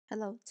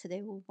Hello,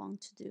 today we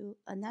want to do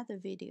another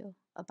video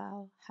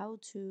about how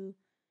to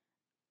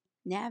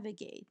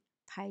navigate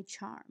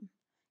Pycharm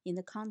in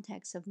the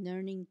context of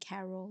learning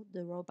Karel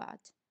the robot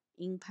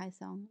in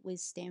Python with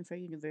Stanford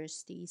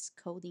University's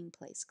Coding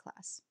Place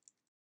class.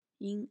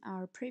 In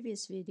our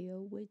previous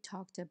video, we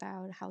talked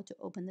about how to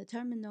open the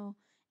terminal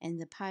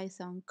and the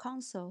Python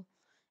console,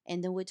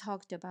 and then we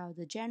talked about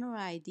the general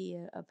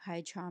idea of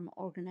Pycharm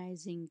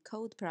organizing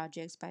code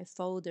projects by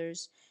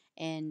folders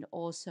and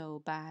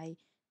also by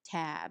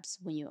tabs.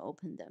 When you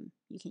open them,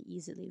 you can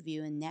easily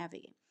view and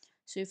navigate.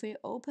 So if we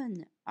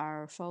open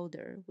our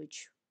folder,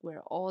 which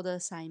where all the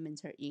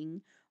assignments are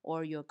in,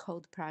 or your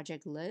code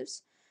project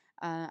lives,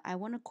 I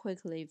want to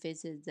quickly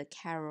visit the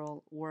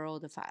Karel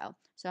world file.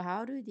 So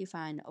how do we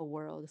define a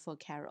world for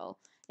Karel?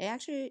 It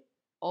actually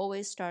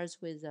always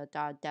starts with a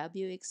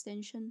 .w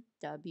extension,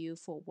 W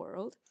for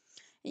world.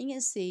 And you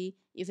can see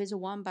if it's a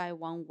one by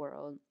one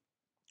world,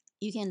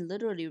 you can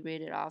literally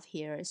read it off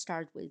here.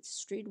 Start with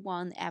Street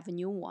 1,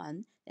 Avenue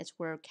 1. That's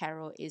where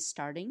Karel is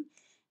starting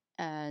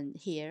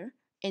here.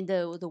 And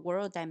the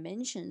world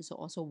dimensions are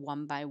also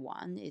one by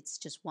one. It's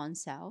just one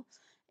cell.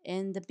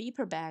 And the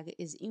beeper bag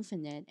is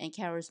infinite, and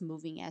Karel is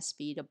moving at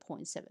speed of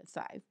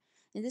 0.75.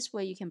 In this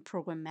way, you can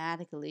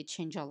programmatically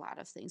change a lot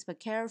of things, but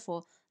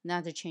careful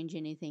not to change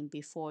anything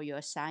before your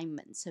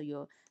assignment, so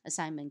your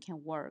assignment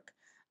can work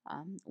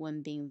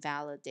when being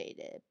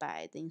validated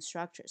by the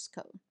instructor's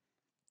code.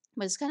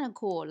 But it's kind of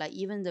cool, like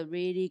even the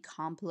really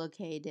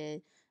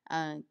complicated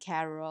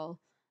Karel,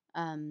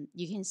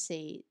 you can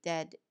see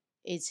that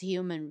it's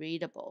human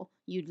readable.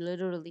 You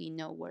literally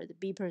know where the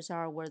beepers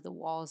are, where the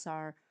walls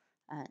are,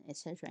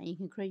 etc. And you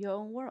can create your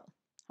own world.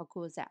 How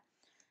cool is that?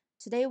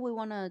 Today we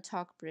want to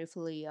talk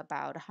briefly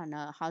about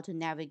how to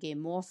navigate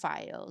more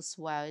files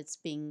while it's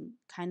being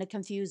kind of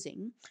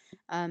confusing.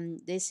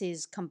 This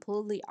is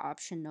completely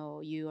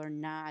optional. You are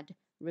not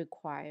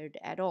required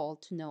at all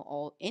to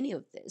know any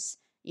of this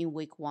in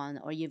week 1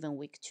 or even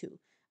week 2.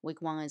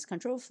 Week 1 is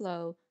control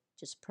flow,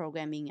 just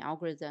programming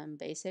algorithm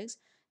basics.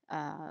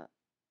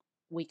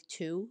 Week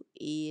 2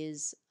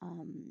 is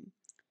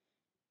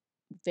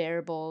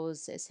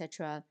variables,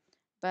 etc.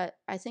 But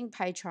I think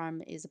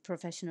Pycharm is a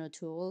professional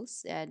tool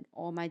that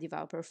all my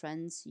developer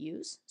friends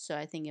use, so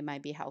I think it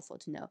might be helpful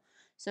to know.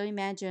 So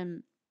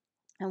imagine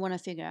I want to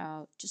figure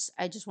out,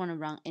 I just want to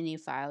run any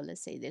file,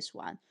 let's say this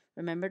one.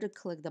 Remember to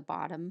click the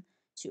bottom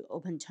to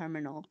open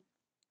terminal.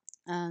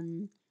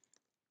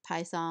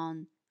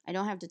 Python, I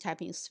don't have to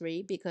type in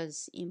 3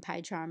 because in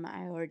Pycharm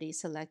I already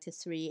selected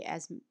 3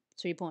 as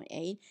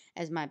 3.8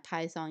 as my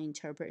Python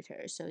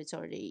interpreter, so it's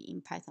already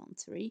in Python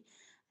 3.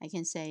 I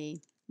can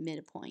say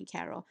midpoint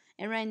Karel,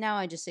 and right now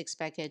I just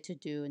expect it to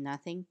do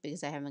nothing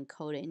because I haven't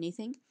coded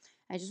anything.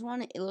 I just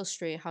want to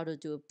illustrate how to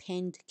do a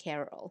paint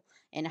Karel,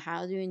 and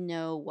how do you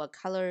know what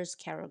colors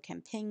Karel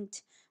can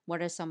paint,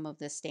 what are some of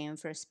the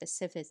Stanford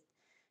specific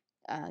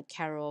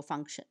Karel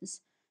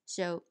functions.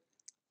 So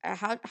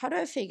how do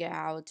I figure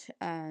out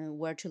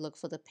where to look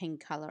for the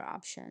pink color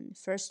option?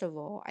 First of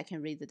all, I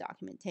can read the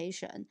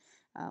documentation,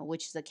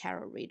 which is a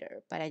Karel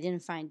reader, but I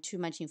didn't find too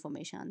much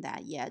information on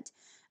that yet.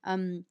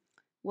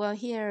 Well,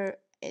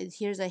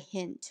 here's a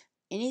hint.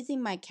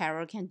 Anything my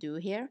Karel can do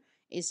here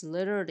is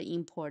literally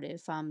imported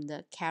from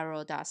the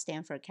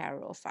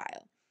karel.stanfordKarel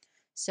file.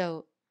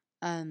 So,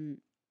 um,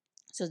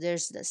 so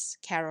there's this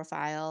Karel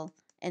file,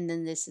 and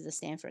then this is the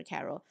Stanford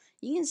Karel.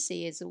 You can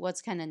see is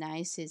what's kind of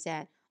nice is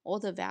that all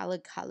the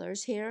valid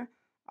colors here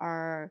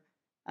are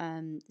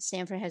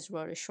Stanford has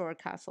wrote a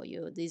shortcut for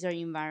you. These are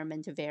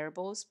environmental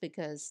variables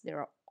because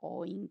they're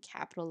all in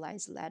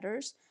capitalized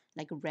letters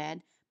like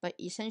red, but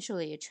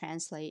essentially it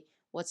translates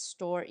what's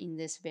stored in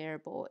this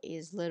variable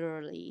is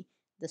literally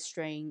the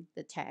string,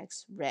 the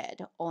text, red,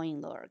 all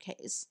in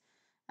lowercase.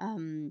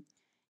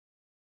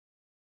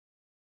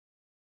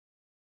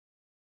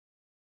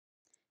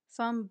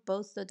 From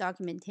both the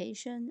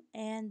documentation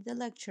and the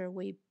lecture,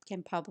 we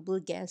can probably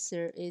guess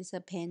there is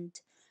a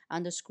pinned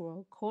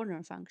underscore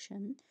corner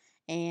function,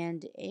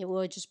 and it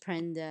will just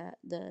print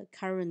the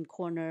current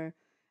corner,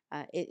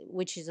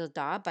 which is a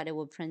dot, but it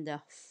will print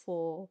the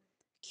full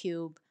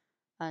cube,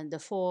 the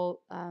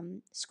full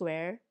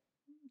square,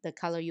 the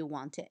color you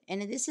want it.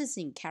 And this is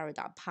in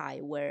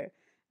Karel.py, where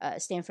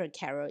Stanford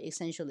Karel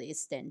essentially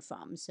is stemmed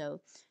from.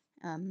 So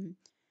and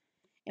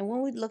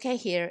when we look at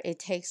here, it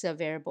takes a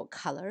variable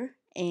color,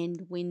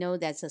 and we know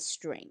that's a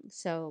string.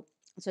 So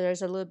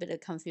there's a little bit of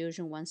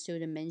confusion. One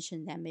student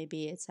mentioned that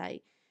maybe it's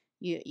like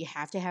you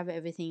have to have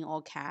everything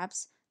all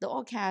caps. The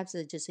all caps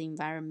is just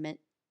environment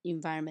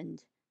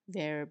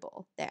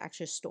variable that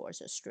actually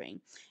stores a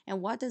string.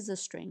 And what does the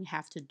string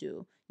have to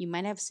do? You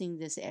might have seen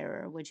this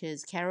error, which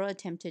is Karel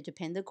attempted to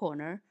paint the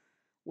corner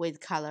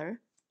with color,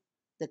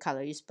 the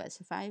color you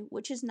specify,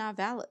 which is not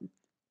valid.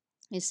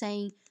 It's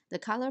saying the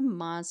color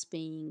must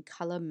be in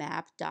color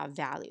map dot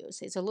values.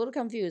 It's a little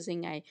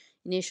confusing. I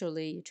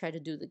initially tried to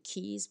do the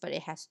keys, but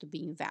it has to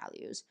be in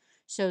values.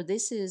 So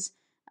this is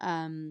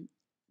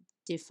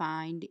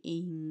defined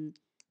in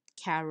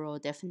Karel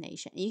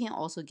definition. You can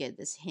also get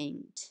this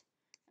hint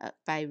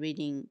by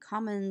reading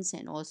comments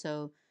and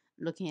also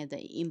looking at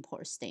the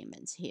import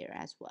statements here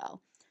as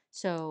well.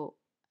 So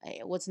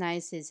what's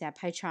nice is that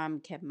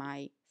Pycharm kept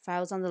my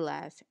files on the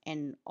left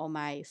and all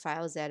my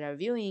files that are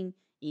viewing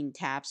in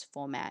tabs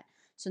format.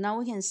 So now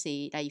we can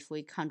see that if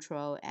we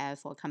Control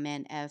F or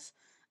Command F,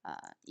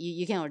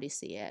 you can already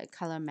see a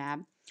color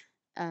map.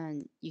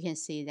 And you can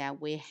see that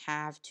we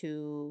have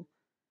to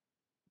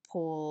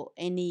pull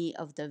any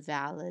of the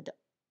valid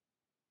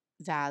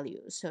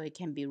values. So it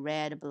can be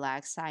red,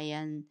 black,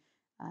 cyan.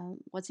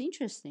 What's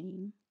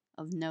interesting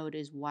of note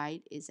is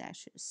white is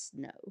actually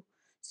snow.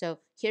 So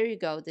here you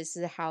go. This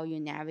is how you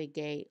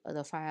navigate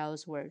the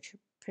files were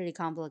pretty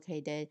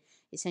complicated.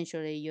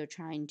 Essentially, you're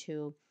trying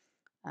to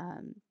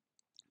um,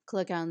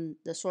 click on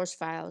the source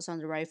files on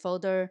the right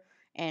folder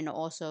and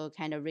also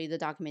kind of read the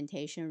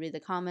documentation, read the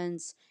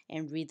comments,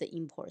 and read the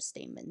import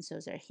statements.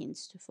 Those are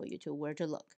hints for you to where to look.